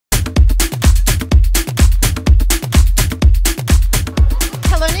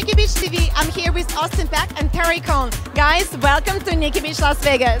TV. I'm here with Austin Peck and Terri Conn. Guys, welcome to Nikki Beach, Las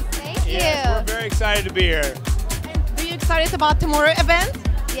Vegas. Thank you. Yes, we're very excited to be here. And are you excited about tomorrow's event?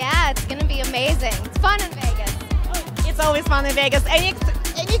 Yeah, it's going to be amazing. It's fun in Vegas. It's always fun in Vegas. Any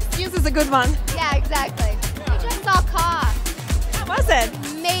excuse is a good one. Yeah, exactly. We just saw Ka. How was it?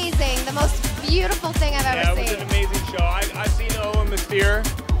 Amazing. The most beautiful thing I've ever It seen. was an amazing show. I've seen Owen Mystere,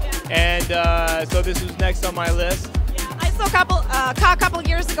 and so this was next on my list. Yeah, I saw a couple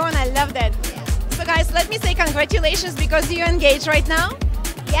years ago and I loved it. Yeah. So guys, let me say congratulations because you're engaged right now.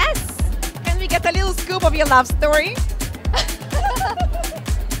 Yes. Can we get a little scoop of your love story?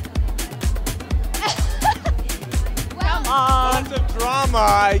 Come on. Lots of drama,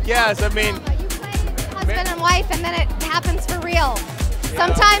 I guess. I mean, You play husband and wife, and then it happens for real.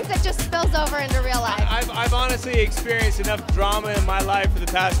 Sometimes it just spills over into real life. I've honestly experienced enough drama in my life for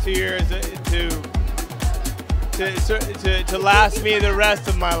the past 2 years to last me the rest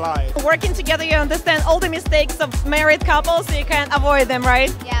of my life. Working together, you understand all the mistakes of married couples, so you can't avoid them,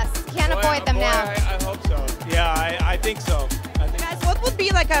 right? Yes, can't avoid them now. I hope so. Yeah, I think so. Guys, what would be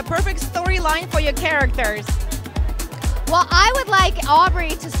like a perfect storyline for your characters? Well, I would like Aubrey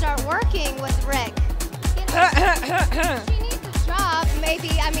to start working with Rick. She needs a job, maybe.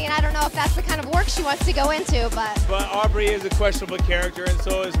 I mean, I don't know if that's the kind of work she wants to go into, but Aubrey is a questionable character, and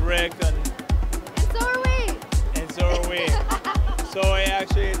so is Rick, and so are we. so are we. So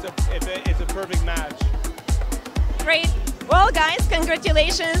actually, it's a perfect match. Great. Well, guys,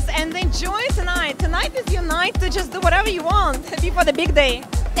 congratulations and enjoy tonight. Tonight is your night to just do whatever you want before the big day.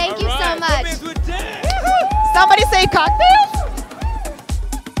 Thank you so much. Somebody Somebody say cocktails?